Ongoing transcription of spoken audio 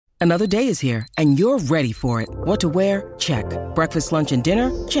Another day is here, and you're ready for it. What to wear? Check. Breakfast, lunch, and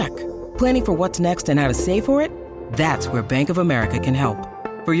dinner? Check. Planning for what's next and how to save for it? That's where Bank of America can help.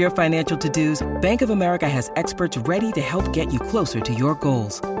 For your financial to-dos, Bank of America has experts ready to help get you closer to your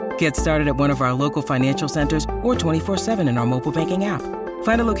goals. Get started at one of our local financial centers or 24/7 in our mobile banking app.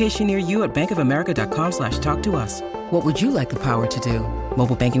 Find a location near you at bankofamerica.com/talktous. What would you like the power to do?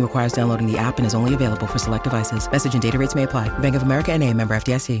 Mobile banking requires downloading the app and is only available for select devices. Message and data rates may apply. Bank of America N.A., member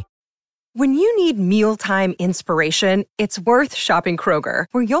FDIC. When you need mealtime inspiration, it's worth shopping Kroger,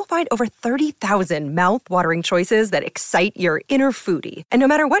 where you'll find over 30,000 mouth-watering choices that excite your inner foodie. And no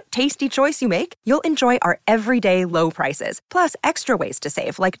matter what tasty choice you make, you'll enjoy our everyday low prices, plus extra ways to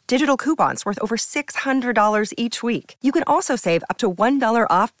save, like digital coupons worth over $600 each week. You can also save up to $1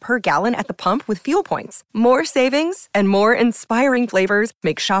 off per gallon at the pump with fuel points. More savings and more inspiring flavors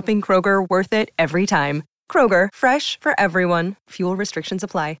make shopping Kroger worth it every time. Kroger, fresh for everyone. Fuel restrictions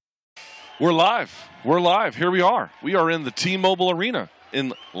apply. We're live. We're live. Here we are. We are in the T-Mobile Arena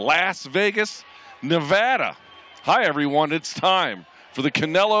in Las Vegas, Nevada. Hi, everyone. It's time for the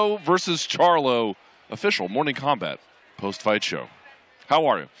Canelo versus Charlo official Morning Combat post-fight show. How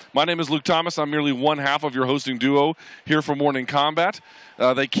are you? My name is Luke Thomas. I'm merely one half of your hosting duo here for Morning Combat.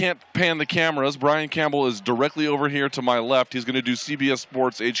 They can't pan the cameras. Brian Campbell is directly over here to my left. He's going to do CBS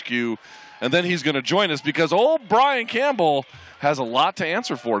Sports HQ, and then he's going to join us because old Brian Campbell has a lot to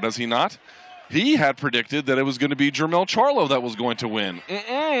answer for, does he not? He had predicted that it was going to be Jermell Charlo that was going to win.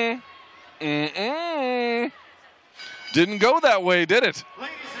 Didn't go that way, did it?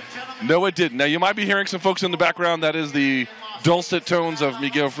 No, it didn't. Now, you might be hearing some folks in the background. That is the dulcet tones of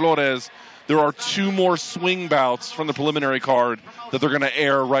Miguel Flores. There are two more swing bouts from the preliminary card that they're going to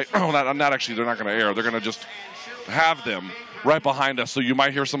air right. Oh, not actually. They're not going to air. They're going to just have them right behind us, so you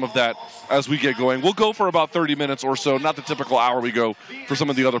might hear some of that as we get going. We'll go for about 30 minutes or so, not the typical hour we go for some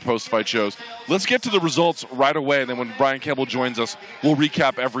of the other post-fight shows. Let's get to the results right away, and then when Brian Campbell joins us, we'll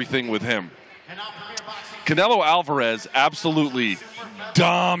recap everything with him. Canelo Alvarez absolutely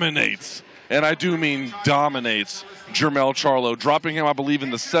dominates, and I do mean dominates, Jermell Charlo, dropping him, I believe,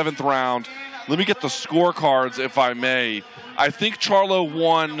 in the 7th round. Let me get the scorecards, if I may. I think Charlo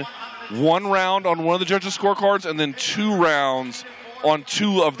won one round on one of the judges' scorecards and then 2 rounds on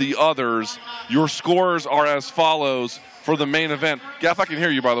 2 of the others. Your scores are as follows for the main event. Gaff, I can hear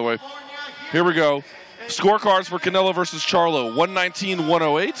you, by the way. Here we go. Scorecards for Canelo versus Charlo.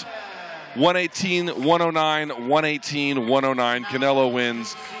 119-108, 118-109, 118-109. Canelo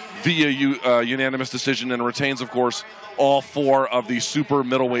wins via unanimous decision and retains, of course, all 4 of the super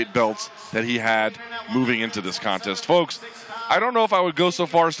middleweight belts that he had moving into this contest. Folks, I don't know if I would go so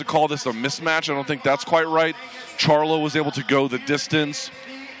far as to call this a mismatch. I don't think that's quite right. Charlo was able to go the distance.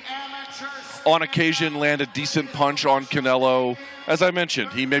 On occasion, land a decent punch on Canelo. As I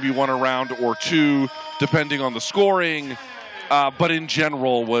mentioned, he maybe won a round or 2, depending on the scoring. But in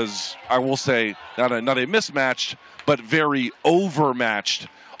general was, I will say, not a mismatched, but very overmatched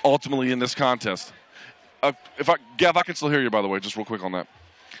ultimately in this contest. Gav, I can still hear you, by the way, just real quick on that.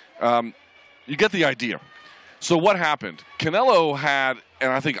 You get the idea. So what happened? Canelo had,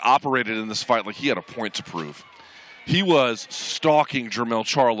 and I think operated in this fight like he had a point to prove. He was stalking Jermell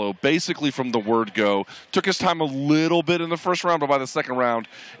Charlo basically from the word go. Took his time a little bit in the first round, but by the second round,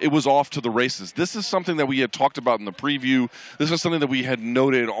 it was off to the races. This is something that we had talked about in the preview. This is something that we had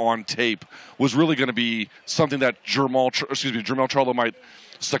noted on tape was really going to be something that Jermell Charlo might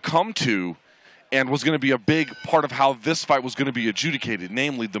succumb to, and was going to be a big part of how this fight was going to be adjudicated,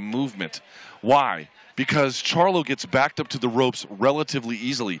 namely the movement. Why? Because Charlo gets backed up to the ropes relatively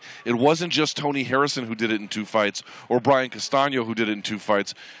easily. It wasn't just Tony Harrison who did it in 2 fights or Brian Castano who did it in 2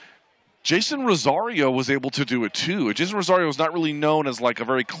 fights. Jason Rosario was able to do it too. Jason Rosario is not really known as like a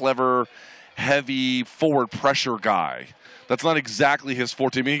very clever, heavy, forward pressure guy. That's not exactly his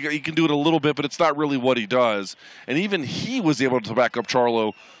forte. I mean, he can do it a little bit, but it's not really what he does. And even he was able to back up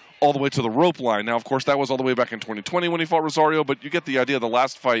Charlo all the way to the rope line. Now, of course, that was all the way back in 2020 when he fought Rosario, but you get the idea. The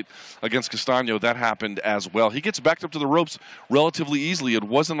last fight against Castano, that happened as well. He gets backed up to the ropes relatively easily. It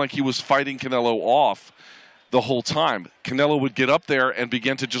wasn't like he was fighting Canelo off the whole time. Canelo would get up there and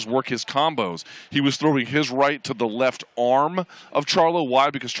begin to just work his combos. He was throwing his right to the left arm of Charlo.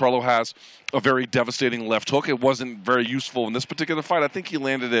 Why? Because Charlo has a very devastating left hook. It wasn't very useful in this particular fight. I think he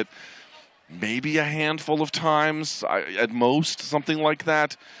landed it maybe a handful of times, at most, something like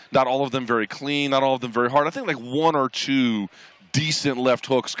that. Not all of them very clean, not all of them very hard. I think like 1 or 2 decent left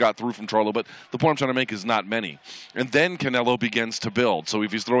hooks got through from Charlo, but the point I'm trying to make is not many. And then Canelo begins to build. So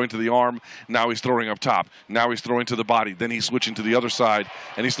if he's throwing to the arm, now he's throwing up top. Now he's throwing to the body. Then he's switching to the other side,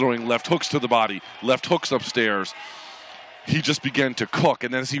 and he's throwing left hooks to the body, left hooks upstairs. he just began to cook.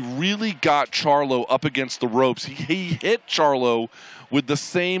 And as he really got Charlo up against the ropes, he hit Charlo with the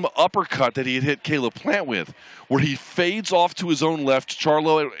same uppercut that he had hit Caleb Plant with, where he fades off to his own left.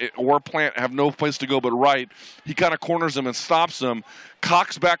 Charlo or Plant have no place to go but right. He kind of corners him and stops him,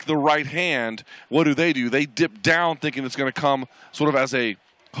 cocks back the right hand. What do? They dip down thinking it's going to come sort of as a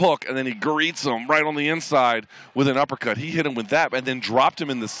hook, and then he greets him right on the inside with an uppercut. He hit him with that and then dropped him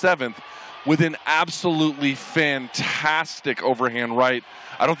in the 7th with an absolutely fantastic overhand right.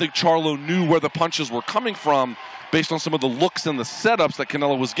 I don't think Charlo knew where the punches were coming from based on some of the looks and the setups that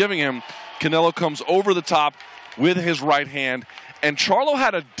Canelo was giving him. Canelo comes over the top with his right hand, and Charlo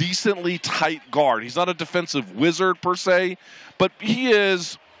had a decently tight guard. He's not a defensive wizard per se, but he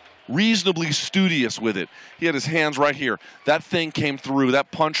is reasonably studious with it. He had his hands right here. That thing came through.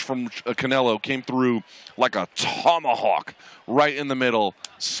 That punch from Canelo came through like a tomahawk right in the middle,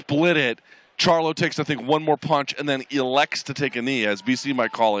 split it. Charlo takes, I think, one more punch and then elects to take a knee, as BC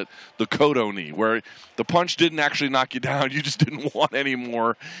might call it, the Cotto knee, where the punch didn't actually knock you down. You just didn't want any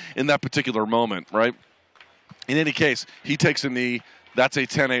more in that particular moment, right? In any case, he takes a knee. That's a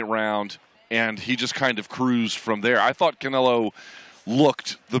 10-8 round, and he just kind of cruised from there. I thought Canelo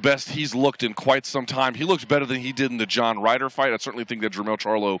looked the best he's looked in quite some time. He looked better than he did in the John Ryder fight. I certainly think that Jermell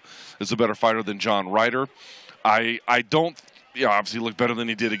Charlo is a better fighter than John Ryder. I don't, obviously looked better than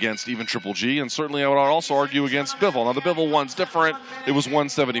he did against even Triple G, and certainly I would also argue against Bivol. Now, the Bivol one's different. It was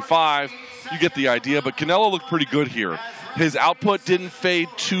 175. You get the idea, but Canelo looked pretty good here. His output didn't fade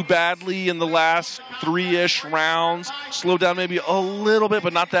too badly in the last 3-ish rounds. Slowed down maybe a little bit,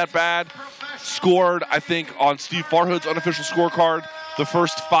 but not that bad. Scored, I think, on Steve Farhood's unofficial scorecard, the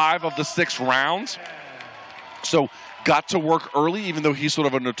first 5 of the 6 rounds. So got to work early, even though he's sort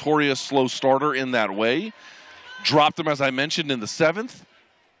of a notorious slow starter in that way. Dropped him, as I mentioned, in the 7th.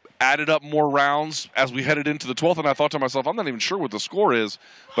 Added up more rounds as we headed into the 12th, and I thought to myself, I'm not even sure what the score is,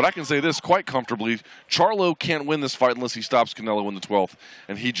 but I can say this quite comfortably. Charlo can't win this fight unless he stops Canelo in the 12th,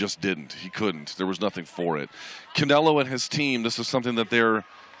 and he just didn't. He couldn't. There was nothing for it. Canelo and his team, this is something that they're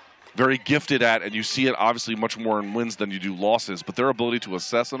very gifted at, and you see it obviously much more in wins than you do losses, but their ability to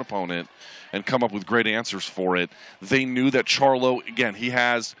assess an opponent and come up with great answers for it. They knew that Charlo, again, he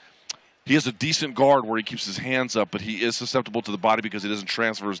has a decent guard where he keeps his hands up, but he is susceptible to the body because he doesn't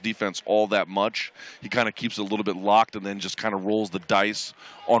transfer his defense all that much. He kind of keeps it a little bit locked and then just kind of rolls the dice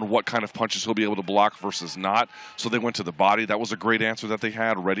on what kind of punches he'll be able to block versus not. So they went to the body. That was a great answer that they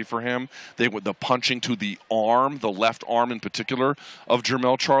had ready for him. They went the punching to the arm, the left arm in particular, of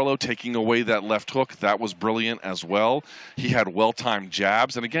Jermell Charlo, taking away that left hook. That was brilliant as well. He had well-timed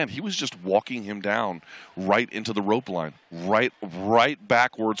jabs, and again, he was just walking him down right into the rope line, right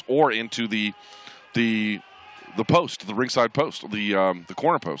backwards or into the post, the ringside post, the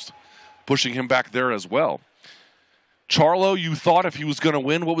corner post, pushing him back there as well. Charlo, you thought if he was going to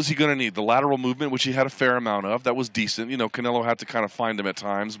win, what was he going to need? The lateral movement, which he had a fair amount of. That was decent. You know, Canelo had to kind of find him at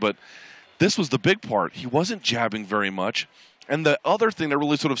times, but this was the big part. He wasn't jabbing very much. And the other thing that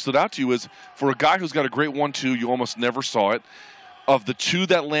really sort of stood out to you is, for a guy who's got a great 1-2, you almost never saw it. Of the two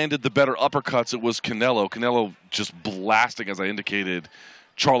that landed the better uppercuts, it was Canelo. Canelo just blasting, as I indicated,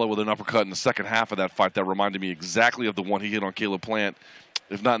 Charlo with an uppercut in the second half of that fight. That reminded me exactly of the one he hit on Caleb Plant.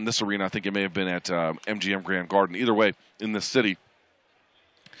 If not in this arena, I think it may have been at MGM Grand Garden. Either way, in this city.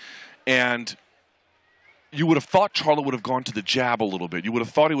 And you would have thought Charlo would have gone to the jab a little bit. You would have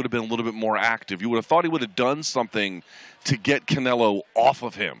thought he would have been a little bit more active. You would have thought he would have done something to get Canelo off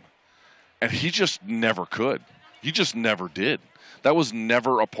of him. And he just never could. He just never did. That was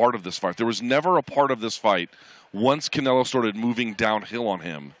never a part of this fight. There was never a part of this fight, once Canelo started moving downhill on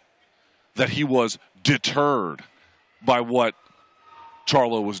him, that he was deterred by what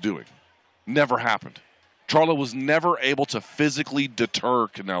Charlo was doing. Never happened. Charlo was never able to physically deter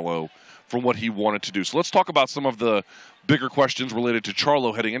Canelo from what he wanted to do. So let's talk about some of the bigger questions related to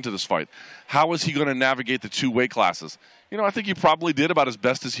Charlo heading into this fight. How is he going to navigate the 2 weight classes? You know, I think he probably did about as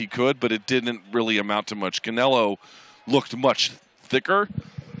best as he could, but it didn't really amount to much. Canelo looked much thicker.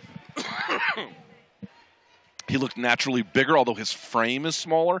 He looked naturally bigger, although his frame is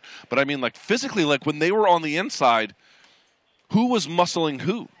smaller. But I mean, like, physically, like, when they were on the inside, who was muscling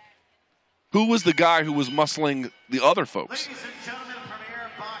who? Who was the guy who was muscling the other folks?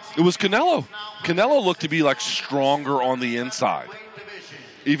 It was Canelo. Canelo looked to be, like, stronger on the inside,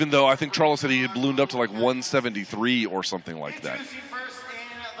 even though I think Charlo said he had ballooned up to, like, 173 or something like that.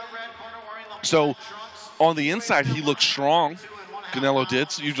 So on the inside, he looked strong. Canelo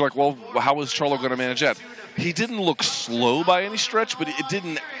did. So you're like, well, how was Charlo going to manage that? He didn't look slow by any stretch, but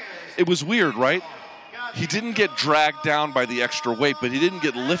it was weird, right? He didn't get dragged down by the extra weight, but he didn't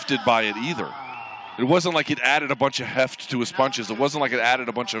get lifted by it either. It wasn't like it added a bunch of heft to his punches. It wasn't like it added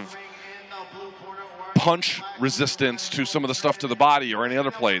a bunch of punch resistance to some of the stuff to the body or any other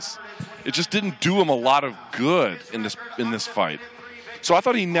place. It just didn't do him a lot of good in this fight. So I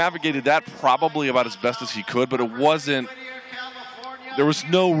thought he navigated that probably about as best as he could, but it wasn't. There was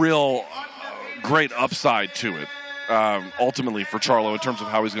no real great upside to it, ultimately, for Charlo in terms of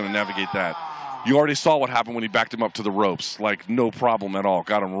how he's going to navigate that. You already saw what happened when he backed him up to the ropes, like no problem at all.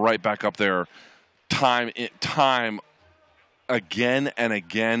 Got him right back up there, time again and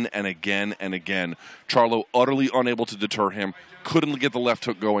again and again and again. Charlo utterly unable to deter him, couldn't get the left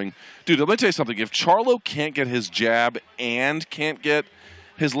hook going. Dude, let me tell you something. If Charlo can't get his jab and can't get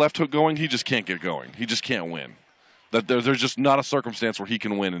his left hook going, he just can't get going. He just can't win. There's just not a circumstance where he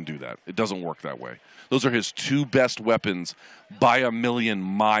can win and do that. It doesn't work that way. Those are his two best weapons by a million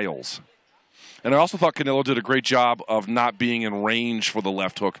miles. And I also thought Canelo did a great job of not being in range for the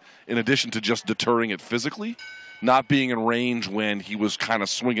left hook, in addition to just deterring it physically. Not being in range when he was kind of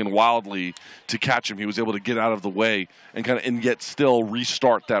swinging wildly to catch him. He was able to get out of the way and yet still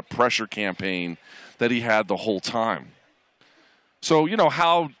restart that pressure campaign that he had the whole time. So, you know,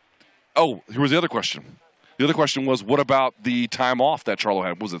 oh, here was the other question. The other question was, what about the time off that Charlo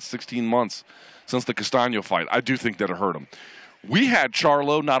had? Was it 16 months since the Castaño fight? I do think that it hurt him. We had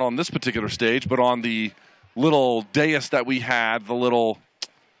Charlo, not on this particular stage, but on the little dais that we had, the little,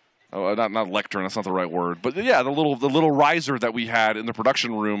 not lectern, that's not the right word, but yeah, the little riser that we had in the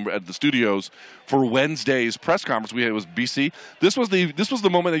production room at the studios for Wednesday's press conference. It was BC. This was the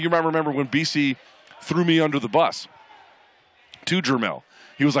moment that you might remember when BC threw me under the bus to Jermell.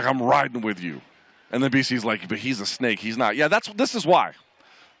 He was like, "I'm riding with you." And then BC's like, "But he's a snake. He's not." Yeah, this is why.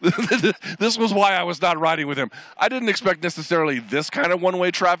 This was why I was not riding with him. I didn't expect necessarily this kind of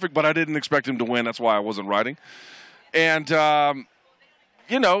one-way traffic, but I didn't expect him to win. That's why I wasn't riding. And,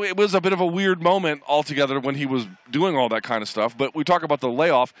 you know, it was a bit of a weird moment altogether when he was doing all that kind of stuff. But we talk about the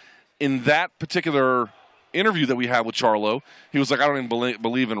layoff. In that particular interview that we had with Charlo, he was like, "I don't even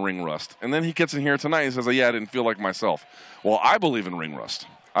believe in ring rust." And then he gets in here tonight and says, "Yeah, I didn't feel like myself." Well, I believe in ring rust.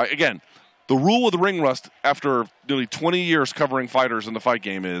 Again, the rule with the ring rust after nearly 20 years covering fighters in the fight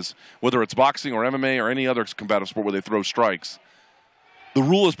game is, whether it's boxing or MMA or any other combative sport where they throw strikes, the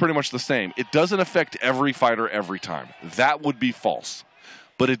rule is pretty much the same. It doesn't affect every fighter every time. That would be false.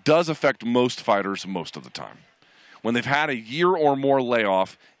 But it does affect most fighters most of the time. When they've had a year or more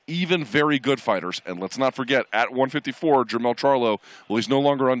layoff, even very good fighters, and let's not forget, at 154, Jermell Charlo, well, he's no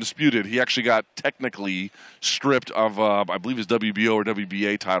longer undisputed. He actually got technically stripped of, I believe, his WBO or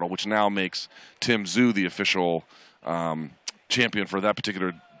WBA title, which now makes Tim Tszyu the official champion for that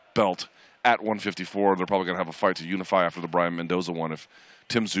particular belt at 154. They're probably going to have a fight to unify after the Brian Mendoza one if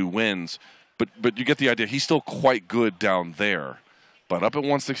Tim Tszyu wins. But you get the idea. He's still quite good down there. But up at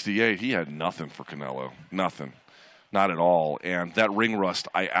 168, he had nothing for Canelo. Nothing. Not at all. And that ring rust,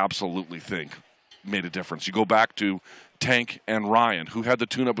 I absolutely think, made a difference. You go back to Tank and Ryan. Who had the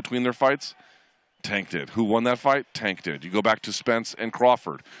tune-up between their fights? Tank did. Who won that fight? Tank did. You go back to Spence and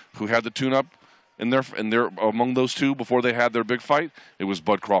Crawford. Who had the tune-up in their among those two before they had their big fight? It was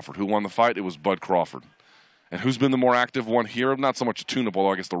Bud Crawford. Who won the fight? It was Bud Crawford. And who's been the more active one here? Not so much a tune-up,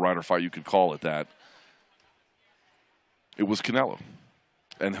 although I guess the Ryder fight, you could call it that. It was Canelo.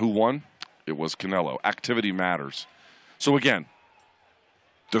 And who won? It was Canelo. Activity matters. So again,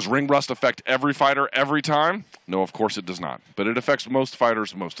 does ring rust affect every fighter every time? No, of course it does not. But it affects most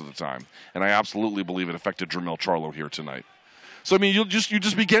fighters most of the time. And I absolutely believe it affected Jermell Charlo here tonight. So, I mean, you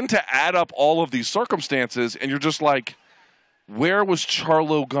just begin to add up all of these circumstances, and you're just like, where was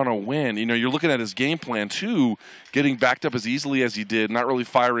Charlo going to win? You know, you're looking at his game plan, too, getting backed up as easily as he did, not really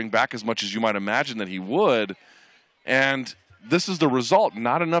firing back as much as you might imagine that he would. And this is the result.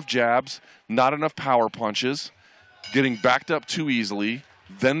 Not enough jabs, not enough power punches. Getting backed up too easily.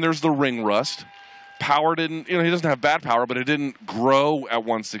 Then there's the ring rust. Power didn't, he doesn't have bad power, but it didn't grow at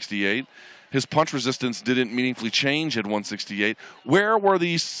 168. His punch resistance didn't meaningfully change at 168. Where were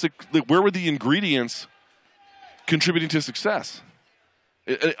the ingredients contributing to success?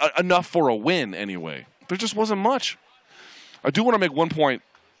 Enough for a win, anyway. There just wasn't much. I do want to make one point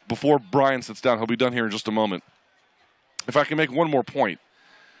before Brian sits down. He'll be done here in just a moment. If I can make one more point.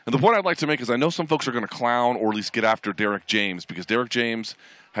 And the point I'd like to make is I know some folks are going to clown or at least get after Derek James because Derek James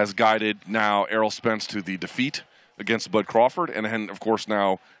has guided now Errol Spence to the defeat against Bud Crawford and then, of course,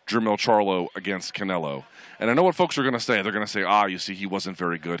 now Jermell Charlo against Canelo. And I know what folks are going to say. They're going to say, you see, he wasn't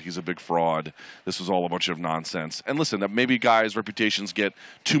very good. He's a big fraud. This was all a bunch of nonsense. And listen, that maybe guys' reputations get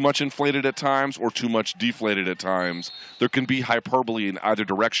too much inflated at times or too much deflated at times. There can be hyperbole in either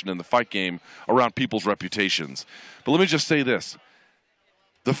direction in the fight game around people's reputations. But let me just say this.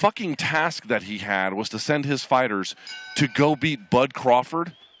 The fucking task that he had was to send his fighters to go beat Bud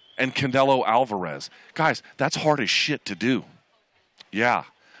Crawford and Canelo Alvarez. Guys, that's hard as shit to do. Yeah.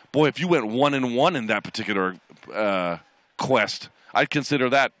 Boy, if you went 1-1 in that particular quest, I'd consider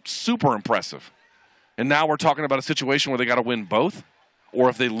that super impressive. And now we're talking about a situation where they got to win both? Or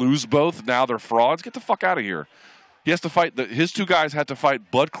if they lose both, now they're frauds? Get the fuck out of here. He has to fight, his two guys had to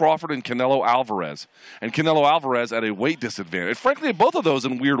fight Bud Crawford and Canelo Alvarez. And Canelo Alvarez at a weight disadvantage. Frankly, both of those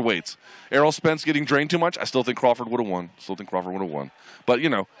in weird weights. Errol Spence getting drained too much. I still think Crawford would have won. But,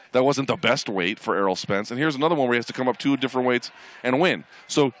 that wasn't the best weight for Errol Spence. And here's another one where he has to come up 2 different weights and win.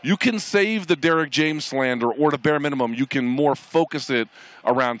 So you can save the Derek James slander, or at bare minimum, you can more focus it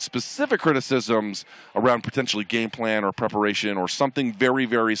around specific criticisms, around potentially game plan or preparation or something very,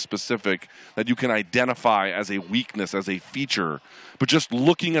 very specific that you can identify as a weakness, as a feature. But just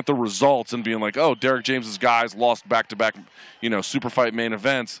looking at the results and being like, oh, Derek James's guys lost back-to-back, super fight main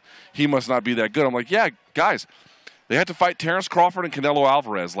events. He must not be that good. I'm like, yeah, guys, they had to fight Terrence Crawford and Canelo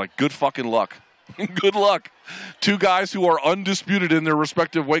Alvarez. Like, good fucking luck. Good luck. 2 guys who are undisputed in their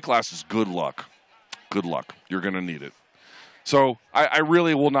respective weight classes. Good luck. Good luck. You're going to need it. So I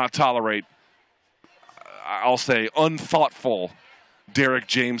really will not tolerate, I'll say, unthoughtful Derek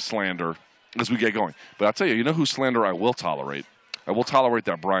James slander as we get going. But I'll tell you, whose slander I will tolerate? I will tolerate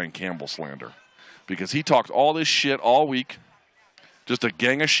that Brian Campbell slander. Because he talked all this shit all week, just a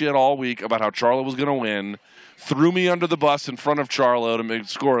gang of shit all week about how Charlo was going to win, threw me under the bus in front of Charlo to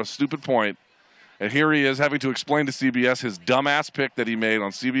score a stupid point. And here he is having to explain to CBS his dumbass pick that he made on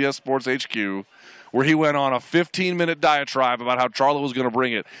CBS Sports HQ, where he went on a 15-minute diatribe about how Charlo was going to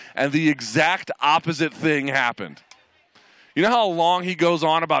bring it. And the exact opposite thing happened. You know how long he goes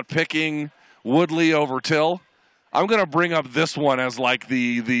on about picking Woodley over Till? I'm going to bring up this one as like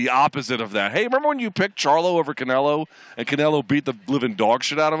the opposite of that. Hey, remember when you picked Charlo over Canelo and Canelo beat the living dog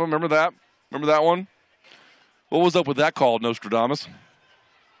shit out of him? Remember that? Remember that one? What was up with that call, Nostradamus?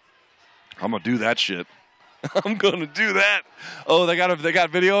 I'm going to do that shit. I'm going to do that. Oh, they got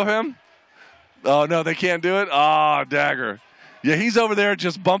video of him? Oh, no, they can't do it? Oh, dagger. Yeah, he's over there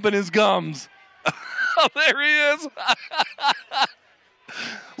just bumping his gums. Oh, there he is.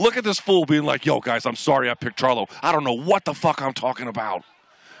 Look at this fool being like, yo, guys, I'm sorry I picked Charlo. I don't know what the fuck I'm talking about.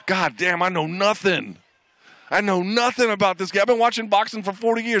 God damn, I know nothing. I know nothing about this guy. I've been watching boxing for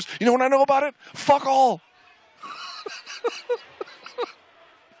 40 years. You know what I know about it? Fuck all.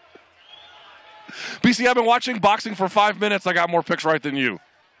 BC, I've been watching boxing for 5 minutes. I got more picks right than you.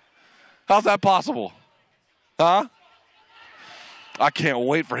 How's that possible? Huh? I can't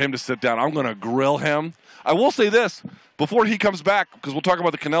wait for him to sit down. I'm going to grill him. I will say this, before he comes back, because we'll talk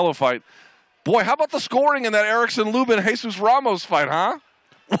about the Canelo fight. Boy, how about the scoring in that Erickson-Lubin Jesus Ramos fight, huh?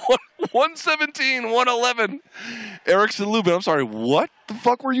 117-111. Erickson-Lubin. I'm sorry, what the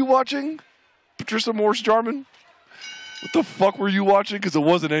fuck were you watching? Patricia Morse-Jarman? What the fuck were you watching? Because it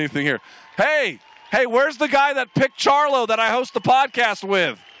wasn't anything here. Hey, where's the guy that picked Charlo that I host the podcast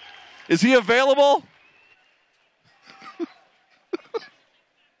with? Is he available?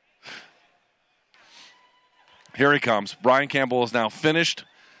 Here he comes. Brian Campbell is now finished.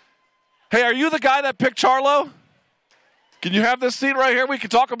 Hey, are you the guy that picked Charlo? Can you have this seat right here? We can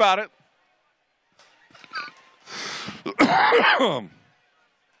talk about it. I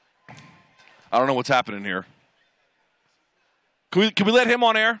don't know what's happening here. Can we let him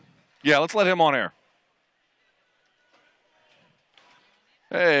on air? Yeah, let's let him on air.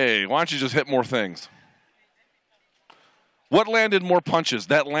 Hey, why don't you just hit more things? What landed more punches,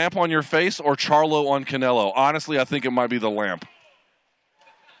 that lamp on your face or Charlo on Canelo? Honestly, I think it might be the lamp.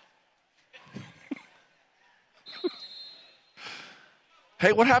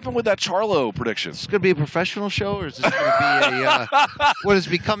 Hey, what happened with that Charlo prediction? Is this going to be a professional show, or is this going to be a what is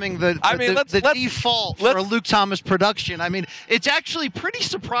becoming the default for a Luke Thomas production? I mean, it's actually pretty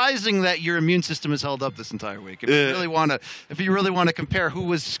surprising that your immune system has held up this entire week. If you really want to compare who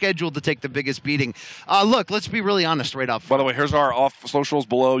was scheduled to take the biggest beating, look, let's be really honest right off front. By the way, here's our off socials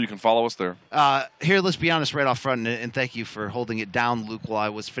below. You can follow us there. Here, let's be honest right off front, and thank you for holding it down, Luke, while I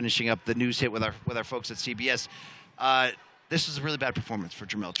was finishing up the news hit with our folks at CBS. This was a really bad performance for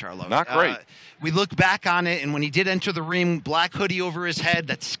Jermell Charlo. Not great. We look back on it, and when he did enter the ring, black hoodie over his head,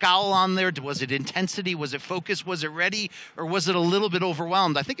 that scowl on there, was it intensity? Was it focus? Was it ready? Or was it a little bit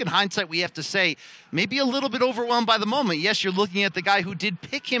overwhelmed? I think in hindsight, we have to say maybe a little bit overwhelmed by the moment. Yes, you're looking at the guy who did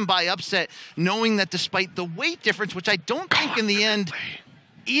pick him by upset, knowing that despite the weight difference, which I don't think in the end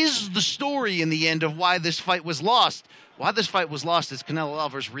is the story in the end of why this fight was lost. Why this fight was lost is Canelo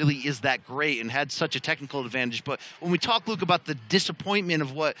Alvarez really is that great and had such a technical advantage. But when we talk, Luke, about the disappointment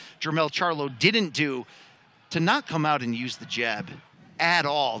of what Jermell Charlo didn't do, to not come out and use the jab at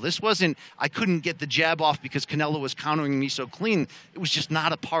all. This wasn't, I couldn't get the jab off because Canelo was countering me so clean. It was just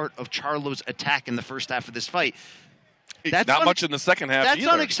not a part of Charlo's attack in the first half of this fight. That's not much in the second half That's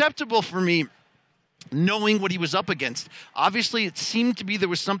either. Unacceptable for me, knowing what he was up against. Obviously, it seemed to be there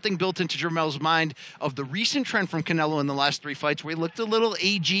was something built into Jermell's mind of the recent trend from Canelo in the last 3 fights where he looked a little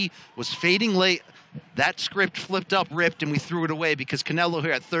agey, was fading late. That script flipped up, ripped, and we threw it away because Canelo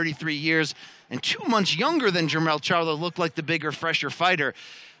here at 33 years and 2 months younger than Jermell Charlo looked like the bigger, fresher fighter.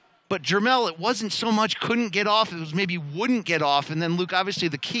 But Jermell, it wasn't so much couldn't get off, it was maybe wouldn't get off. And then Luke, obviously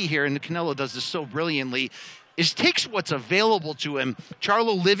the key here, and Canelo does this so brilliantly, is takes what's available to him.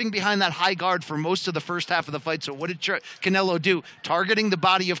 Charlo living behind that high guard for most of the first half of the fight. So what did Canelo do? Targeting the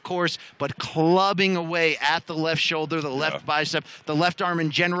body, of course, but clubbing away at the left shoulder, the left bicep, the left arm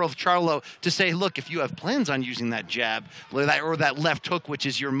in general of Charlo to say, look, if you have plans on using that jab or that left hook, which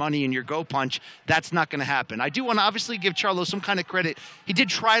is your money and your go punch, that's not going to happen. I do want to obviously give Charlo some kind of credit. He did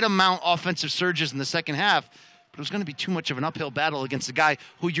try to mount offensive surges in the second half, but it was going to be too much of an uphill battle against a guy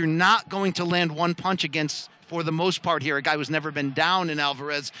who you're not going to land one punch against for the most part here, a guy who's never been down in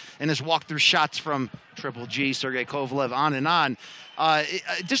Alvarez and has walked through shots from Triple G, Sergey Kovalev, on and on.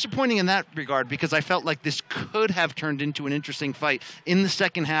 Disappointing in that regard because I felt like this could have turned into an interesting fight in the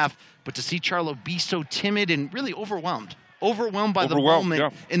second half, but to see Charlo be so timid and really overwhelmed by the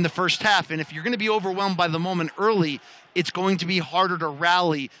moment in the first half. And if you're going to be overwhelmed by the moment early, it's going to be harder to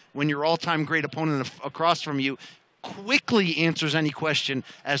rally when your all-time great opponent across from you quickly answers any question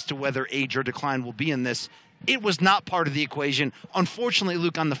as to whether age or decline will be in this. It was not part of the equation. Unfortunately,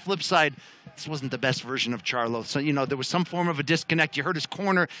 Luke, on the flip side, this wasn't the best version of Charlo. So, there was some form of a disconnect. You heard his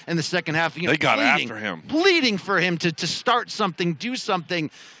corner in the second half. They got after him. Bleeding for him to start something, do something.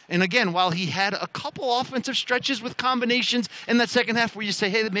 And again, while he had a couple offensive stretches with combinations in that second half where you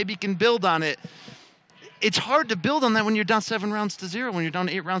say, hey, maybe he can build on it, it's hard to build on that when you're down 7-0, when you're down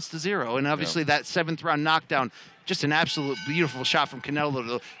 8-0. And obviously that 7th round knockdown, just an absolute beautiful shot from Canelo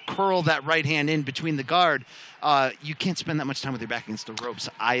to curl that right hand in between the guard. You can't spend that much time with your back against the ropes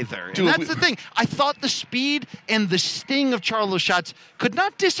either. And that's the thing. I thought the speed and the sting of Charlo's shots could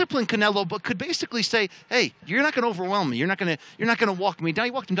not discipline Canelo, but could basically say, hey, you're not going to overwhelm me. You're not going to walk me down.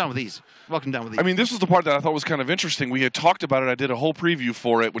 He walked him down with ease. I mean, this was the part that I thought was kind of interesting. We had talked about it. I did a whole preview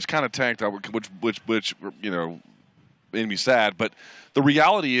for it, which kind of tanked, which made me sad. But the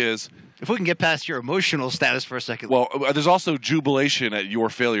reality is, if we can get past your emotional status for a second. Well, there's also jubilation at your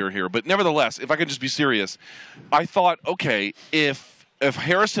failure here. But nevertheless, if I could just be serious, I thought, okay, if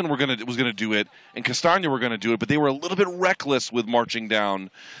Harrison was going to do it and Castagna were going to do it, but they were a little bit reckless with marching down,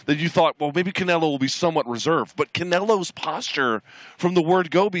 then you thought, well, maybe Canelo will be somewhat reserved. But Canelo's posture from the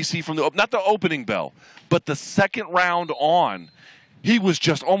word go, BC, from not the opening bell, but the second round on, he was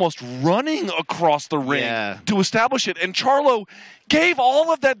just almost running across the ring to establish it. And Charlo gave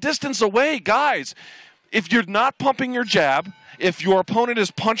all of that distance away. Guys, if you're not pumping your jab, if your opponent is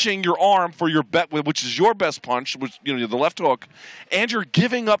punching your arm for your bet, which is your best punch, which the left hook, and you're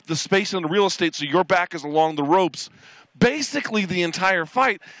giving up the space and the real estate so your back is along the ropes, basically the entire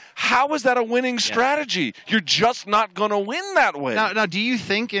fight, how is that a winning strategy? You're just not going to win that way. Now, do you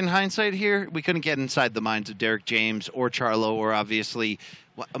think in hindsight here, we couldn't get inside the minds of Derek James or Charlo or obviously,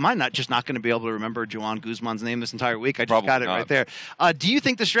 am I not going to be able to remember Joan Guzman's name this entire week? I just got it right there. Do you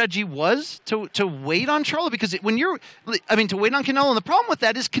think the strategy was to wait on Charlo? Because to wait on Canelo, and the problem with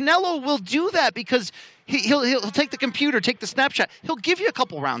that is Canelo will do that because he'll take the computer, take the snapshot. He'll give you a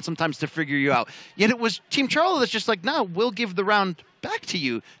couple rounds sometimes to figure you out. Yet it was Team Charlo that's just like, no, we'll give the round back to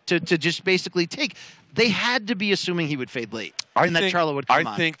you to just basically take. They had to be assuming he would fade late and that Charlo would come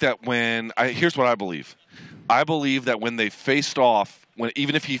on. I think that here's what I believe. I believe that when they faced off,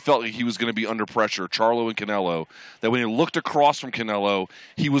 even if he felt like he was going to be under pressure, Charlo and Canelo, that when he looked across from Canelo,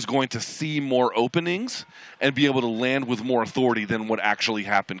 he was going to see more openings and be able to land with more authority than what actually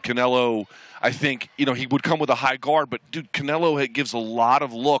happened. Canelo, I think, he would come with a high guard, but dude, Canelo gives a lot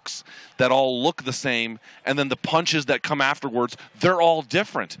of looks that all look the same, and then the punches that come afterwards, they're all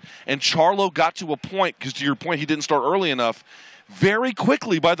different. And Charlo got to a point, because to your point, he didn't start early enough. Very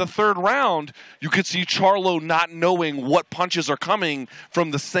quickly, by the third round, you could see Charlo not knowing what punches are coming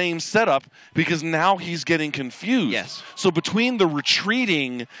from the same setup because now he's getting confused. Yes. So between the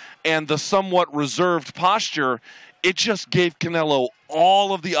retreating and the somewhat reserved posture, it just gave Canelo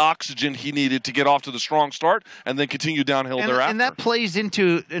all of the oxygen he needed to get off to the strong start and then continue downhill thereafter. And that plays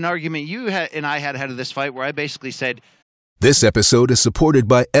into an argument you and I had ahead of this fight where I basically said, this episode is supported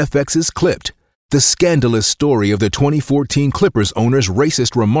by FX's Clipped, the scandalous story of the 2014 Clippers owner's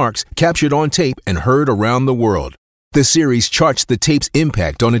racist remarks captured on tape and heard around the world. The series charts the tape's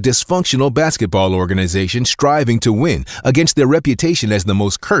impact on a dysfunctional basketball organization striving to win against their reputation as the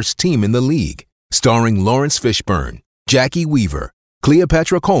most cursed team in the league. Starring Lawrence Fishburne, Jackie Weaver,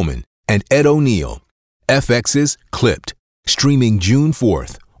 Cleopatra Coleman, and Ed O'Neill. FX's Clipped, streaming June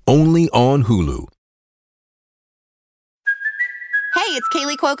 4th, only on Hulu. Hey, it's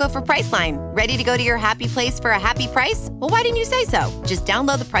Kaylee Cuoco for Priceline. Ready to go to your happy place for a happy price? Well, why didn't you say so? Just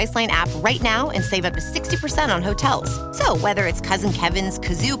download the Priceline app right now and save up to 60% on hotels. So whether it's Cousin Kevin's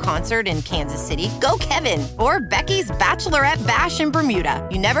Kazoo Concert in Kansas City, go Kevin, or Becky's Bachelorette Bash in Bermuda,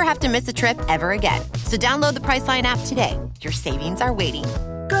 you never have to miss a trip ever again. So download the Priceline app today. Your savings are waiting.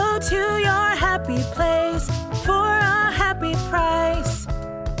 Go to your happy place for a happy price.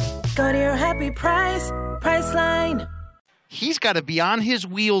 Go to your happy price, Priceline. He's got to be on his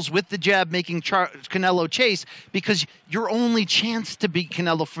wheels with the jab making Canelo chase, because your only chance to beat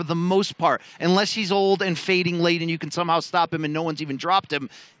Canelo for the most part, unless he's old and fading late and you can somehow stop him and no one's even dropped him,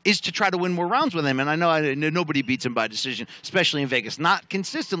 is to try to win more rounds with him. And I know nobody beats him by decision, especially in Vegas. Not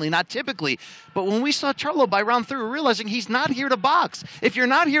consistently, not typically. But when we saw Charlo by round 3, we're realizing he's not here to box. If you're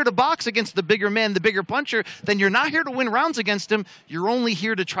not here to box against the bigger man, the bigger puncher, then you're not here to win rounds against him. You're only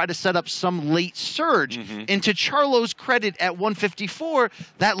here to try to set up some late surge. Mm-hmm. And to Charlo's credit, at 154,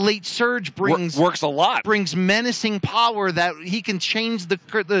 that late surge works a lot. Brings menacing power that he can change the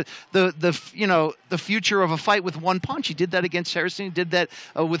future of a fight with one punch. He did that against Harrison. He did that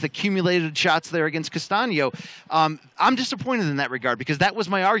with accumulated shots there against Castaño. I'm disappointed in that regard, because that was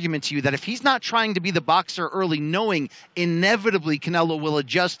my argument to you, that if he's not trying to be the boxer early, knowing inevitably Canelo will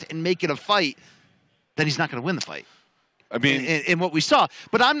adjust and make it a fight, then he's not going to win the fight. I mean, in what we saw,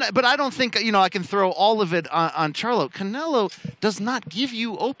 but I don't think I can throw all of it on Charlo. Canelo does not give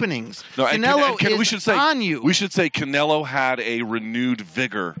you openings. No, Canelo is on you. We should say Canelo had a renewed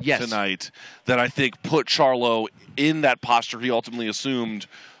vigor tonight that I think put Charlo in that posture he ultimately assumed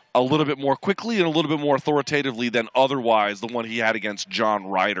a little bit more quickly and a little bit more authoritatively than otherwise the one he had against John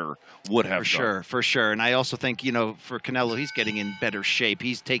Ryder would have done. For sure. And I also think, for Canelo, he's getting in better shape.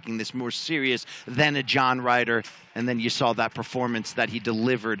 He's taking this more serious than a John Ryder. And then you saw that performance that he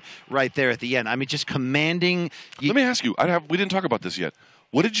delivered right there at the end. I mean, just commanding. Let me ask you, we didn't talk about this yet.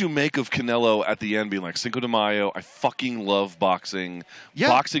 What did you make of Canelo at the end being like, Cinco de Mayo, I fucking love boxing. Yeah.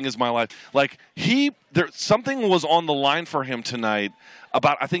 Boxing is my life. Like, something was on the line for him tonight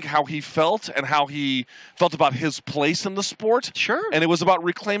about, I think, how he felt and how he felt about his place in the sport. Sure. And it was about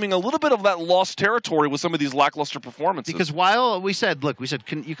reclaiming a little bit of that lost territory with some of these lackluster performances. Because while we said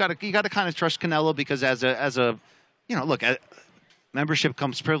you got to kind of trust Canelo, because membership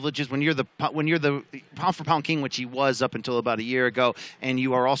comes privileges. When you're the pound for pound king, which he was up until about a year ago, and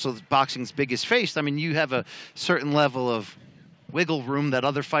you are also boxing's biggest face, I mean, you have a certain level of wiggle room that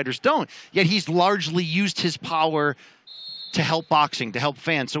other fighters don't. Yet he's largely used his power to help boxing, to help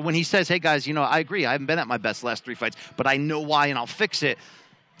fans. So when he says, hey guys, I agree, I haven't been at my best last 3 fights, but I know why and I'll fix it,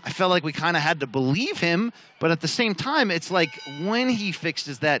 I felt like we kind of had to believe him. But at the same time, it's like when he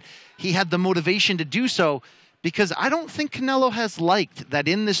fixes that, he had the motivation to do so. Because I don't think Canelo has liked that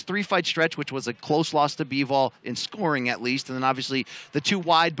in this 3-fight stretch, which was a close loss to Bivol in scoring at least, and then obviously the 2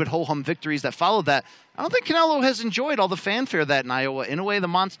 wide but ho-hum victories that followed that, I don't think Canelo has enjoyed all the fanfare that in Iowa. In a way, the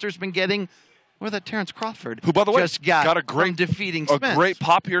monster's been getting, or that Terrence Crawford, who, by the way, just got a great defeating Spence. A great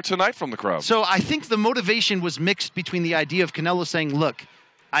pop here tonight from the crowd. So I think the motivation was mixed between the idea of Canelo saying, look,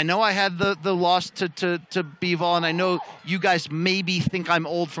 I know I had the loss to Bivol, and I know you guys maybe think I'm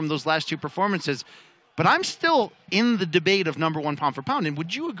old from those last 2 performances, but I'm still in the debate of number 1 pound for pound. And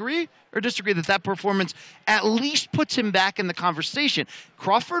would you agree or disagree that performance at least puts him back in the conversation?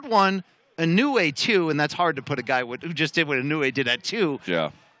 Crawford won, Inoue 2, and that's hard to put a guy who just did what Inoue did at 2.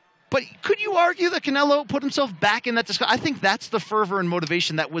 Yeah. But could you argue that Canelo put himself back in that discussion? I think that's the fervor and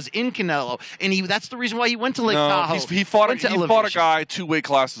motivation that was in Canelo, and that's the reason why he went to Lake Tahoe. He fought a guy 2 weight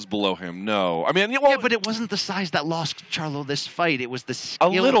classes below him. No, I mean, but it wasn't the size that lost Charlo this fight. It was the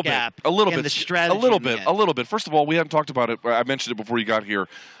skill gap, the strategy. A little bit. First of all, we haven't talked about it. I mentioned it before you got here.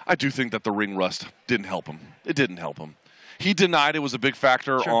 I do think that the ring rust didn't help him. It didn't help him. He denied it was a big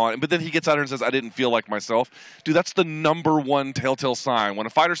factor but then he gets out here and says, I didn't feel like myself. Dude, that's the number 1 telltale sign. When a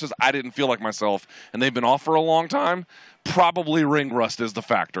fighter says, I didn't feel like myself, and they've been off for a long time, probably ring rust is the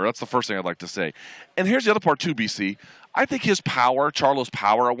factor. That's the first thing I'd like to say. And here's the other part too, BC. I think his power, Charlo's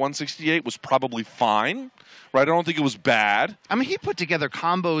power at 168 was probably fine, right? I don't think it was bad. I mean, he put together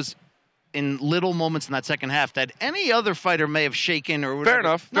combos in little moments in that second half that any other fighter may have shaken or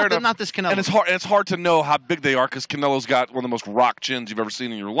whatever. Fair enough. Not this Canelo. And it's hard to know how big they are because Canelo's got one of the most rock chins you've ever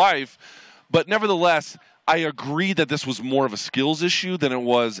seen in your life. But nevertheless, I agree that this was more of a skills issue than it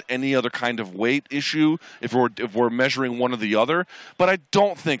was any other kind of weight issue if we're measuring one or the other. But I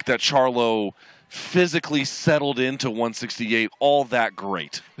don't think that Charlo physically settled into 168 all that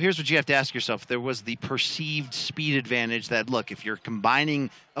great. Here's what you have to ask yourself. There was the perceived speed advantage that, look, if you're combining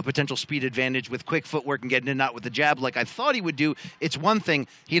a potential speed advantage with quick footwork and getting in and out with the jab like I thought he would do, it's one thing.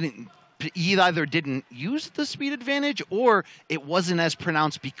 He either didn't use the speed advantage or it wasn't as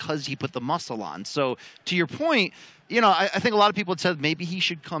pronounced because he put the muscle on. So to your point, I think a lot of people had said maybe he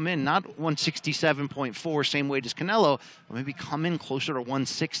should come in, not 167.4, same weight as Canelo, but maybe come in closer to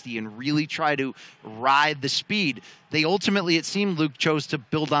 160 and really try to ride the speed. They ultimately, it seemed, Luke chose to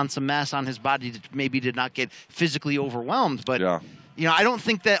build on some mass on his body that maybe did not get physically overwhelmed. But I don't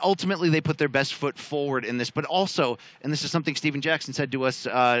think that ultimately they put their best foot forward in this. But also, and this is something Steven Jackson said to us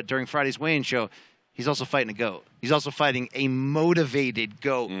during Friday's weigh-in show, he's also fighting a GOAT. He's also fighting a motivated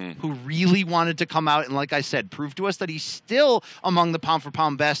GOAT who really wanted to come out and, like I said, prove to us that he's still among the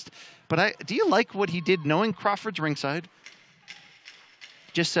pound-for-pound best. But do you like what he did knowing Crawford's ringside?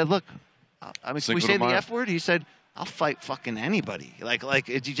 Just said, look, if we say the F word, he said, I'll fight fucking anybody. Like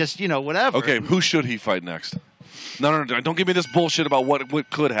it's just, whatever. Okay, who should he fight next? No, don't give me this bullshit about what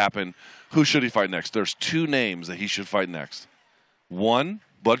could happen. Who should he fight next? There's 2 names that he should fight next. 1,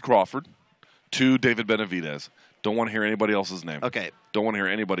 Bud Crawford. 2, David Benavidez. Don't want to hear anybody else's name. Okay. Don't want to hear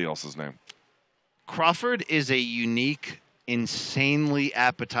anybody else's name. Crawford is a unique, insanely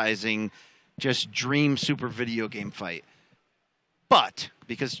appetizing, just dream super video game fight. But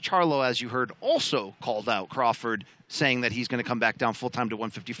because Charlo, as you heard, also called out Crawford, saying that he's going to come back down full-time to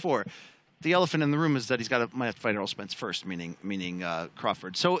 154, the elephant in the room is that might have to fight Errol Spence first, meaning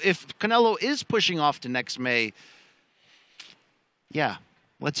Crawford. So if Canelo is pushing off to next May, yeah,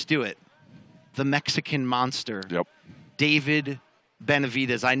 let's do it. The Mexican monster, David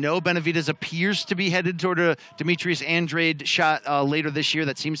Benavidez. I know Benavidez appears to be headed toward a Demetrius Andrade shot later this year.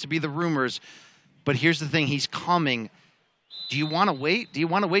 That seems to be the rumors. But here's the thing. He's coming. Do you want to wait? Do you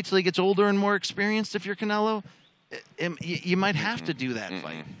want to wait till he gets older and more experienced if you're Canelo? You might have to do that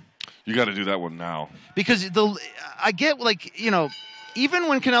fight. You got to do that one now. Because I get, even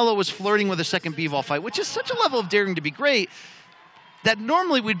when Canelo was flirting with a second Bivol fight, which is such a level of daring to be great, that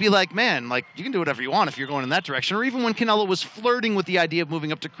normally we'd be like, man, you can do whatever you want if you're going in that direction. Or even when Canelo was flirting with the idea of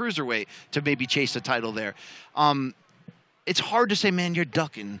moving up to cruiserweight to maybe chase a title there. It's hard to say, man, you're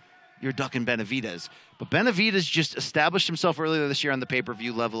ducking Benavidez. But Benavidez just established himself earlier this year on the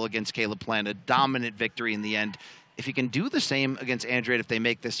pay-per-view level against Caleb Plant, a dominant victory in the end. If he can do the same against Andrade if they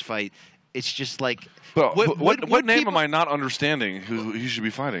make this fight, it's just like... But what name am I not understanding who he should be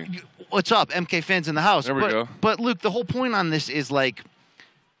fighting? What's up, MK fans in the house? There we go. But Luke, the whole point on this is I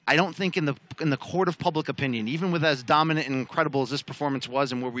don't think in the court of public opinion, even with as dominant and incredible as this performance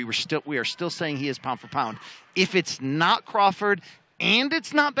was, and where we are still saying he is pound for pound, if it's not Crawford and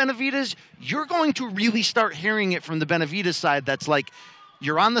it's not Benavidez, you're going to really start hearing it from the Benavidez side. That's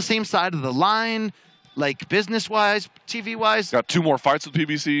you're on the same side of the line. Business-wise, TV-wise. Got 2 more fights with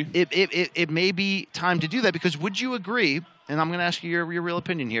PBC. It may be time to do that because would you agree, and I'm going to ask you your real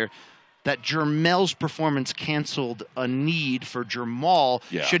opinion here, that Jermell's performance canceled a need for Jermell?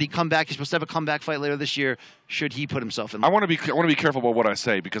 Yeah. Should he come back? He's supposed to have a comeback fight later this year. Should he put himself in? I want to be careful about what I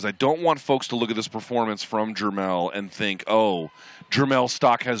say because I don't want folks to look at this performance from Jermell and think, oh, Jermell's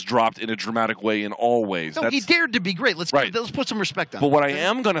stock has dropped in a dramatic way in all ways. No, he dared to be great. Let's put some respect on it. But what I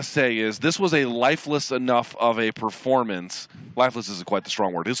am going to say is this was a lifeless enough of a performance. Lifeless isn't quite the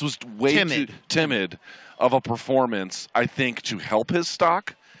strong word. This was way too timid of a performance, I think, to help his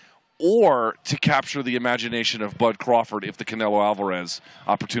stock or to capture the imagination of Bud Crawford if the Canelo Alvarez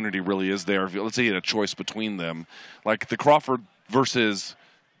opportunity really is there. Let's say he had a choice between them. The Crawford versus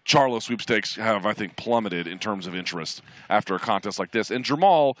Charlo sweepstakes have, I think, plummeted in terms of interest after a contest like this. And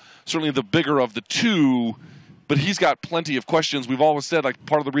Jermell, certainly the bigger of the 2, but he's got plenty of questions. We've always said,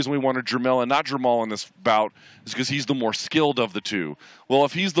 part of the reason we wanted Jermell and not Jermell in this bout is because he's the more skilled of the 2. Well,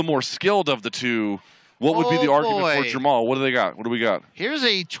 if he's the more skilled of the 2, what would be the argument for Jermell? What do they got? What do we got? Here's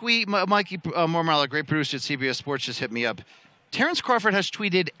a tweet. Mikey Mormala, great producer at CBS Sports, just hit me up. Terrence Crawford has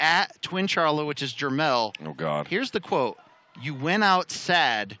tweeted at Twin Charlo, which is Jermell. Oh, God. Here's the quote. You went out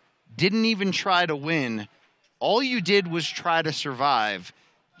sad, didn't even try to win. All you did was try to survive.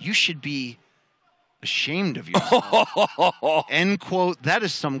 You should be ashamed of yourself. End quote. That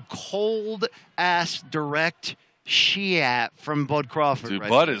is some cold-ass direct shit from Bud Crawford. Dude,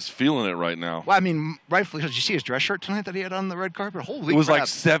 Bud is feeling it right now. Well, I mean, rightfully, did you see his dress shirt tonight that he had on the red carpet? Holy It was crap.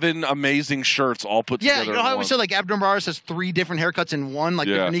 7 amazing shirts all put together. Yeah, you know how I always said, Abner Morales has 3 different haircuts in one,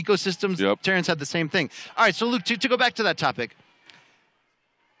 different ecosystems? Yep. Terrence had the same thing. All right, so Luke, to go back to that topic,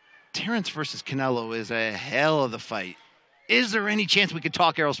 Terrence versus Canelo is a hell of a fight. Is there any chance we could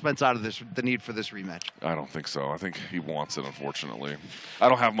talk Errol Spence out of the need for this rematch? I don't think so. I think he wants it, unfortunately. I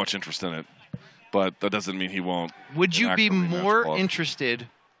don't have much interest in it, but that doesn't mean he won't. Would you be more interested,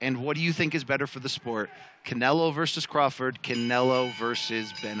 and what do you think is better for the sport? Canelo versus Crawford, Canelo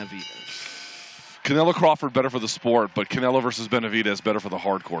versus Benavidez. Canelo Crawford better for the sport, but Canelo versus Benavidez better for the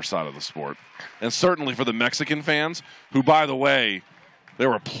hardcore side of the sport. And certainly for the Mexican fans, who, by the way, there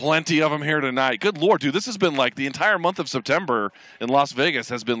were plenty of them here tonight. Good Lord, dude, this has been like the entire month of September in Las Vegas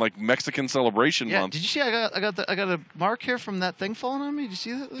has been like Mexican celebration month. Did you see I got a mark here from that thing falling on me? Did you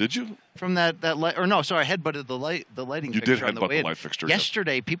see that? Did you? From that light, or no, sorry, I headbutted the lighting you fixture did on the way headbutt the light fixture.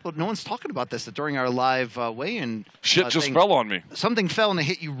 Yesterday, no one's talking about this, that during our live weigh-in. Shit just fell on me. Something fell and it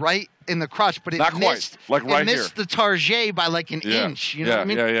hit you right in the crotch, but it Not missed. Quite. Like right it missed here. the target by like an inch. You know what I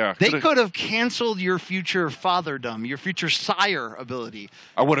mean? Yeah. They could have canceled your future fatherdom, your future sire ability.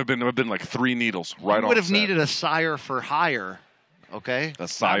 I would have been like 3 needles right on. You would have needed a sire for hire. Okay. A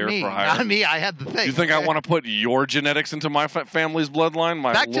sire for hire. Not me. I had the thing. You think I want to put your genetics into my family's bloodline?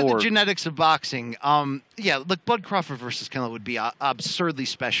 My Back Lord. to the genetics of boxing. Look, Bud Crawford versus Canelo would be absurdly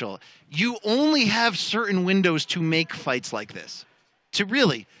special. You only have certain windows to make fights like this. To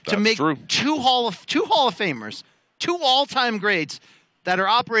make true. two Hall of Famers, 2 all-time greats that are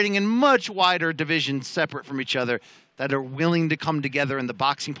operating in much wider divisions separate from each other, that are willing to come together, and the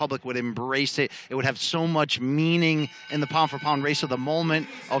boxing public would embrace it. It would have so much meaning in the pound-for-pound race of the moment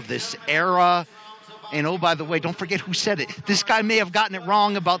of this era. And oh, by the way, don't forget who said it. This guy may have gotten it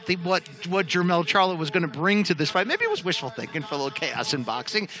wrong about what Jermell Charlo was going to bring to this fight. Maybe it was wishful thinking for a little chaos in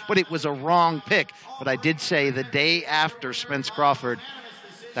boxing, but it was a wrong pick. But I did say the day after Spence Crawford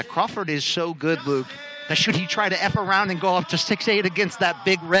that Crawford is so good, Luke, that should he try to F around and go up to 6'8" against that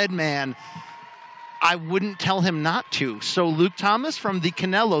big red man, I wouldn't tell him not to. So Luke Thomas from the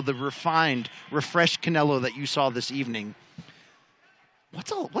Canelo, the refined, refreshed Canelo that you saw this evening.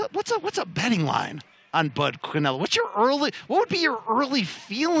 What's a betting line on Bud Canelo? What would be your early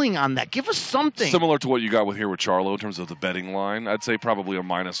feeling on that? Give us something. Similar to what you got here with Charlo in terms of the betting line. I'd say probably a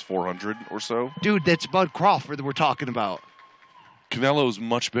 -400 or so. Dude, that's Bud Crawford that we're talking about. Canelo's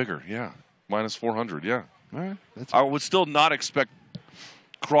much bigger, yeah. -400, yeah. All right. I would still not expect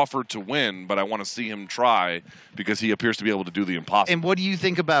Crawford to win, but I want to see him try because he appears to be able to do the impossible. And what do you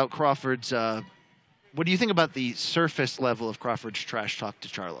think about Crawford's what do you think about the surface level of Crawford's trash talk to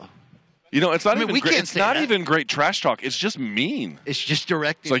Charlo? You know, it's not even great. It's not even great trash talk. It's just mean. It's just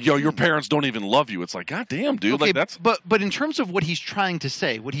direct. It's like, yo, your parents don't even love you. It's like, God damn, dude. Okay, like that's but in terms of what he's trying to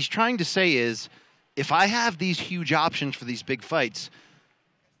say, is if I have these huge options for these big fights,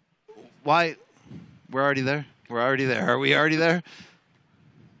 why we're already there? We're already there. Are we already there?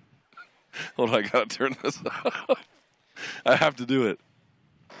 Hold on, I gotta turn this off. I have to do it.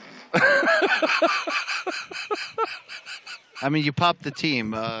 I mean, you popped the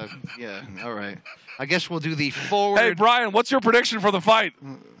team. Yeah, all right. I guess we'll do the forward. Hey, Brian, what's your prediction for the fight?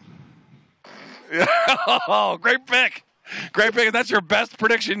 Oh, great pick. Great pick. That's your best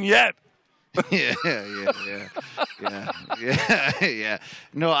prediction yet. Yeah.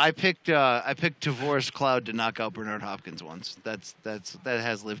 No, I picked Tavoris Cloud to knock out Bernard Hopkins once. That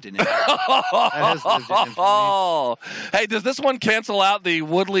has lived in it. Oh, hey, does this one cancel out the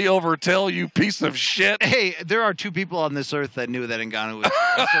Woodley over Till, you piece of shit? Hey, there are 2 people on this earth that knew that Ngannou was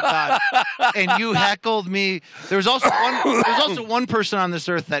God, and you heckled me. There's also one person on this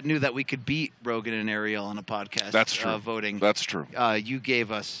earth that knew that we could beat Rogan and Ariel on a podcast. That's true. Voting. That's true. You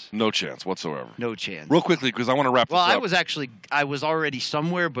gave us no chance whatsoever. No chance. Real quickly, because I want to wrap this up. Well, I was already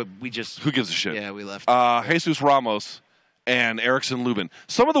somewhere, but we just... Who gives a shit? Yeah, we left. Jesus Ramos and Erickson Lubin.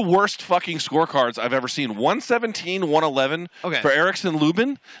 Some of the worst fucking scorecards I've ever seen. 117, 111 for Erickson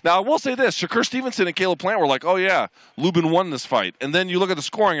Lubin. Now, I will say this. Shakur Stevenson and Caleb Plant were like, oh, yeah, Lubin won this fight. And then you look at the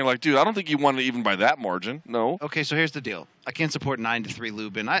scoring, you're like, dude, I don't think you won it even by that margin. No. Okay, so here's the deal. I can't support 9-3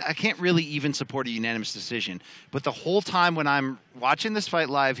 Lubin. I can't really even support a unanimous decision. But the whole time when I'm watching this fight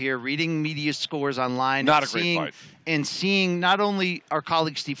live here, reading media scores online, great fight. And seeing not only our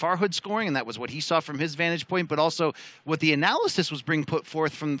colleague Steve Farhood scoring, and that was what he saw from his vantage point, but also what the analysis was being put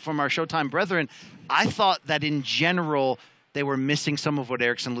forth from our Showtime brethren, I thought that in general they were missing some of what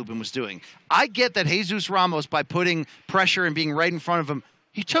Erickson Lubin was doing. I get that Jesus Ramos, by putting pressure and being right in front of him,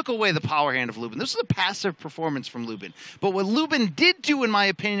 he took away the power hand of Lubin. This was a passive performance from Lubin. But what Lubin did do, in my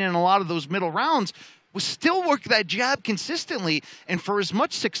opinion, in a lot of those middle rounds, was still work that jab consistently. And for as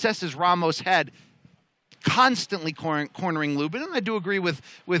much success as Ramos had constantly cornering Lubin, and I do agree with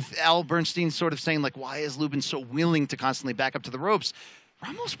Al Bernstein sort of saying, like, why is Lubin so willing to constantly back up to the ropes?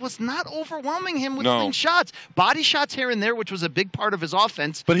 Ramos was not overwhelming him with clean shots. Body shots here and there, which was a big part of his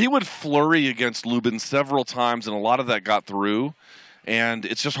offense. But he would flurry against Lubin several times, and a lot of that got through. And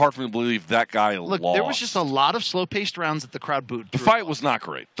it's just hard for me to believe that guy lost. There was just a lot of slow-paced rounds that the crowd booed. The fight was not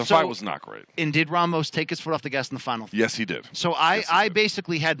great. And did Ramos take his foot off the gas in the final? Yes, he did. So I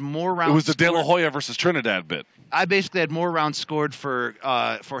basically had more rounds. It was the De La Hoya versus Trinidad bit. I basically had more rounds scored for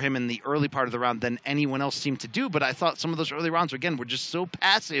him in the early part of the round than anyone else seemed to do. But I thought some of those early rounds, again, were just so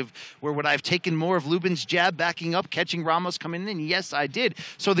passive. Where would I have taken more of Lubin's jab backing up, catching Ramos coming in? Yes, I did.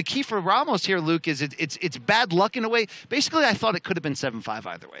 So the key for Ramos here, Luke, is it's bad luck in a way. Basically, I thought it could have been 7-5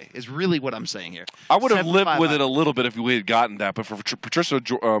 either way, is really what I'm saying here. I would have lived with it a little bit if we had gotten that. But for Patricia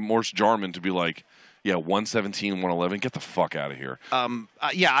Morse-Jarman to be like, yeah, 117, 111. Get the fuck out of here.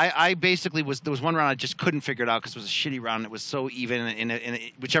 I basically there was one round I just couldn't figure it out because it was a shitty round. It was so even, and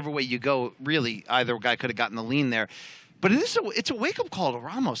whichever way you go, really, either guy could have gotten the lean there. But it's a wake-up call to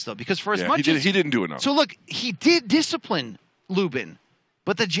Ramos, though, because for as much as he didn't do enough. So, look, he did discipline Lubin.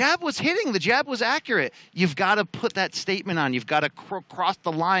 But the jab was hitting. The jab was accurate. You've got to put that statement on. You've got to cross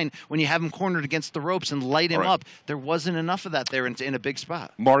the line when you have him cornered against the ropes and light him up. There wasn't enough of that there in a big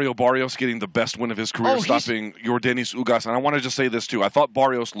spot. Mario Barrios getting the best win of his career, stopping Yordenis Ugas. And I want to just say this, too. I thought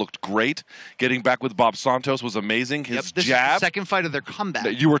Barrios looked great. Getting back with Bob Santos was amazing. His this jab. Is the second fight of their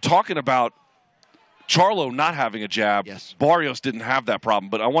comeback. You were talking about Charlo not having a jab. Yes. Barrios didn't have that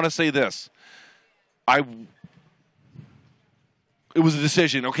problem. But I want to say this. It was a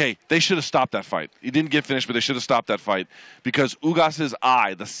decision. Okay, they should have stopped that fight. He didn't get finished, but they should have stopped that fight because Ugas's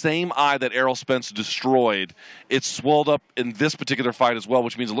eye, the same eye that Errol Spence destroyed, it swelled up in this particular fight as well,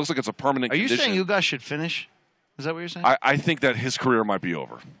 which means it looks like it's a permanent condition. Are you saying Ugas should finish? Is that what you're saying? I think that his career might be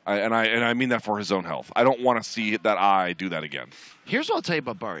over, and I mean that for his own health. I don't want to see that eye do that again. Here's what I'll tell you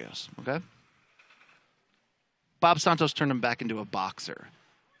about Barrios, okay? Bob Santos turned him back into a boxer.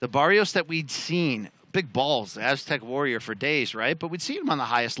 The Barrios that we'd seen, big balls, Aztec warrior for days, right? But we'd seen him on the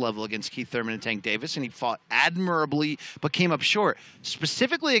highest level against Keith Thurman and Tank Davis, and he fought admirably but came up short.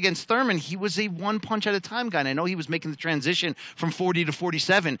 Specifically against Thurman, he was a one-punch-at-a-time guy, and I know he was making the transition from 40 to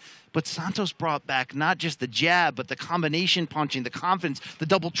 47, but Santos brought back not just the jab, but the combination punching, the confidence, the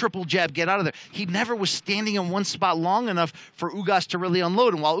double, triple jab, get out of there. He never was standing in one spot long enough for Ugas to really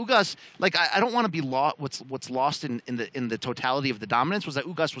unload. And while Ugas, like, I don't want to be what's lost in the totality of the dominance was that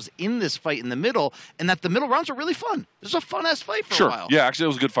Ugas was in this fight in the middle, and that the middle rounds were really fun. It was a fun-ass fight for a while. Yeah, actually, it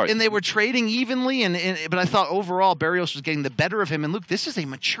was a good fight. And they were trading evenly, but I thought overall Barrios was getting the better of him. And Luke, this is a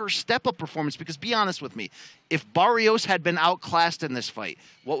mature step-up performance because be honest with me, if Barrios had been outclassed in this fight,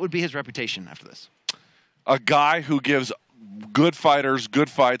 what would be his reputation after this? A guy who gives good fighters good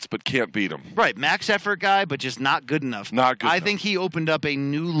fights but can't beat them. Right, max effort guy, but just not good enough. Not good enough. I think he opened up a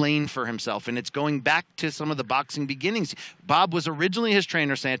new lane for himself, and it's going back to some of the boxing beginnings. Bob was originally his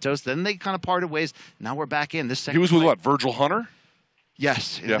trainer, Santos. Then they kind of parted ways. Now we're back in. He was with what, Virgil Hunter?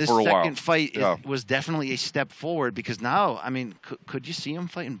 Yes. Yeah, this for a while. second fight was definitely a step forward because now, I mean, could you see him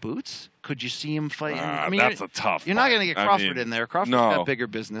fighting Boots? Could you see him fighting? I mean, that's a tough You're not going to get Crawford in there. Crawford's got bigger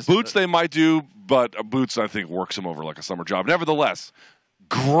business. Boots they might do, but Boots, I think, works him over like a summer job. Nevertheless,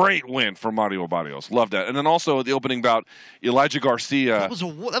 great win for Mario Barrios. Loved that. And then also the opening bout, Elijah Garcia. That was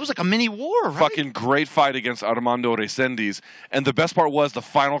like a mini war, right? Fucking great fight against Armando Resendiz. And the best part was the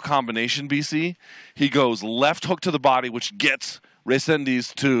final combination, BC. He goes left hook to the body, which gets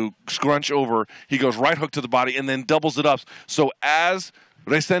Resendiz to scrunch over. He goes right hook to the body and then doubles it up. So as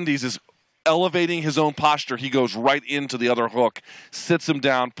Resendiz is elevating his own posture, he goes right into the other hook, sits him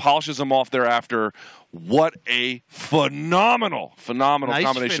down, polishes him off thereafter. What a phenomenal nice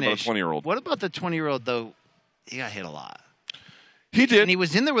combination finish. by the 20-year-old. What about the 20-year-old, though? He got hit a lot. He did. And he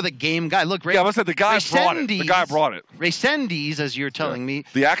was in there with a game guy. Look, I said the guy brought it. The guy brought it. Resendiz, as you're telling me.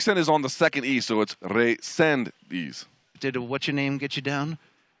 The accent is on the second E, so it's Resendiz. Did what's your name get you down?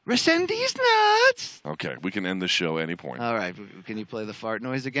 Resendiz nuts. Okay, we can end the show any point. All right, can you play the fart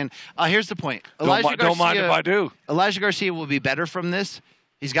noise again? Here's the point. Don't mind if I do. Elijah Garcia will be better from this.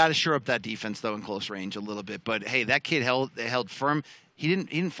 He's got to shore up that defense though in close range a little bit. But hey, that kid held firm. He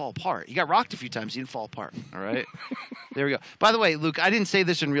didn't fall apart. He got rocked a few times. He didn't fall apart. All right, there we go. By the way, Luke, I didn't say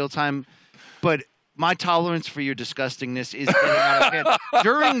this in real time, but my tolerance for your disgustingness is getting out of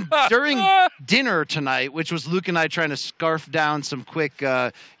hand. During dinner tonight, which was Luke and I trying to scarf down some quick,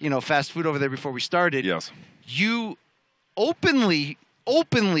 fast food over there before we started. Yes. You openly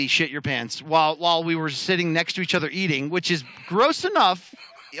shit your pants while we were sitting next to each other eating, which is gross enough.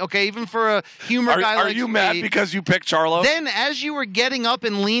 Okay, even for a humor guy like me. Are you mad because you picked Charlo? Then, as you were getting up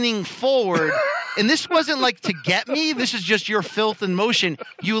and leaning forward, And this wasn't like to get me. This is just your filth in motion.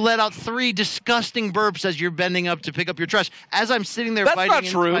 You let out 3 disgusting burps as you're bending up to pick up your trash. As I'm sitting there biting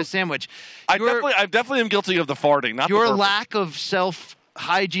into my sandwich. I definitely am guilty of the farting, not your the burping. lack of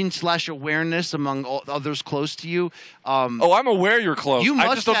self-hygiene / awareness among all others close to you. I'm aware you're close.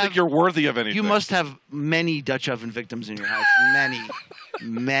 I just don't think you're worthy of anything. You must have many Dutch oven victims in your house.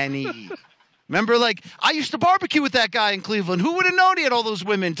 Many. Remember, like, I used to barbecue with that guy in Cleveland. Who would have known he had all those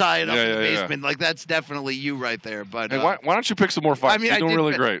women tied up in the basement? Like, that's definitely you right there. But hey, why don't you pick some more fights? You're doing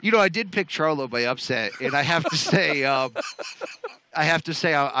really great. You know, I did pick Charlo by upset, and I have to say, I'm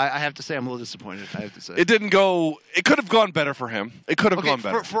a little disappointed. I have to say, it didn't go. It could have gone better for him. It could have gone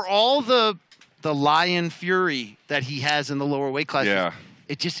better for all the lion fury that he has in the lower weight classes. Yeah.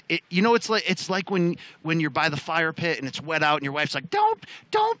 It's like when you're by the fire pit and it's wet out and your wife's like, don't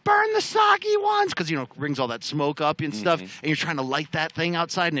burn the soggy ones, because it brings all that smoke up and stuff, and you're trying to light that thing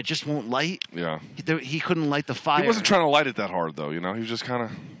outside and it just won't light. Yeah, he couldn't light the fire. He wasn't trying to light it that hard though. He was just he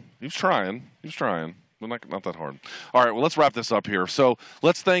was trying, but not that hard. All right, well, let's wrap this up here. So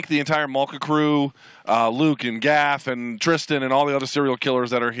let's thank the entire Malka crew, Luke and Gaff and Tristan and all the other serial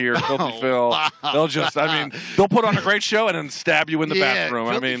killers that are here. Filthy Phil. Wow. They'll put on a great show and then stab you in the bathroom.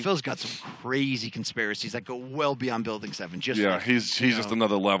 Filthy Phil's got some crazy conspiracies that go well beyond Building 7. He's just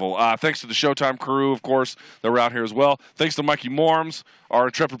another level. Thanks to the Showtime crew, of course, that were out here as well. Thanks to Mikey Morms, our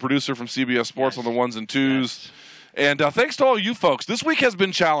intrepid producer from CBS Sports on the ones and twos. Yes. And thanks to all you folks. This week has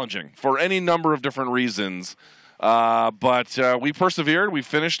been challenging for any number of different reasons. But we persevered. We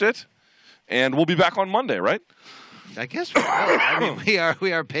finished it. And we'll be back on Monday, right? I guess we will. I mean,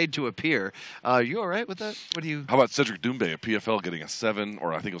 we are paid to appear. You all right with that? What do you? How about Cedric Doumbé at PFL getting a 7,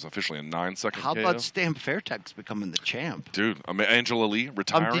 or I think it was officially a 9-second How KO? about Stamp Fairtex becoming the champ? Dude, Angela Lee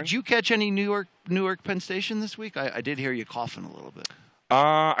retiring. Did you catch any Newark Penn Station this week? I did hear you coughing a little bit.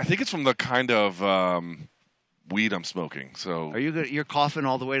 I think it's from the kind of weed I'm smoking. So are you good? You're coughing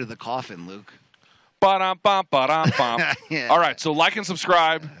all the way to the coffin, Luke. Ba-dum-bum. Yeah. All right, so like and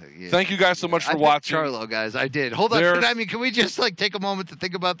subscribe. Yeah. Thank you guys so much for watching. Charlo, guys, I did. Hold on, can we just take a moment to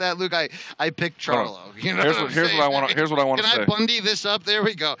think about that, Luke? I picked Charlo. Here's what I want to say. Can I bundy this up? There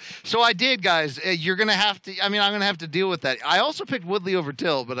we go. So I did, guys. You're gonna have to. I'm gonna have to deal with that. I also picked Woodley over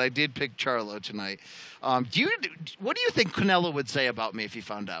Till, but I did pick Charlo tonight. What do you think Canelo would say about me if he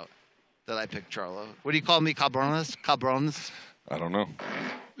found out that I picked Charlo? What do you call me, cabrones? Cabrones? I don't know.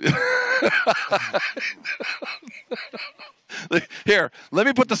 Here, let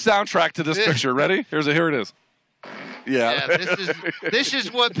me put the soundtrack to this picture. Ready? Here it is. Yeah. This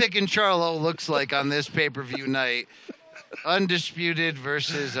is what picking Charlo looks like on this pay-per-view night. Undisputed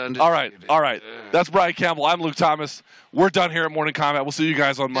versus undisputed. All right. That's Brian Campbell. I'm Luke Thomas. We're done here at Morning Combat. We'll see you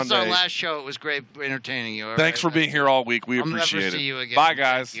guys on Monday. This is our last show. It was great entertaining you. Thanks for being here all week. We appreciate it. I'll never see you again. Bye,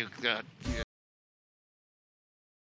 guys. Thank you.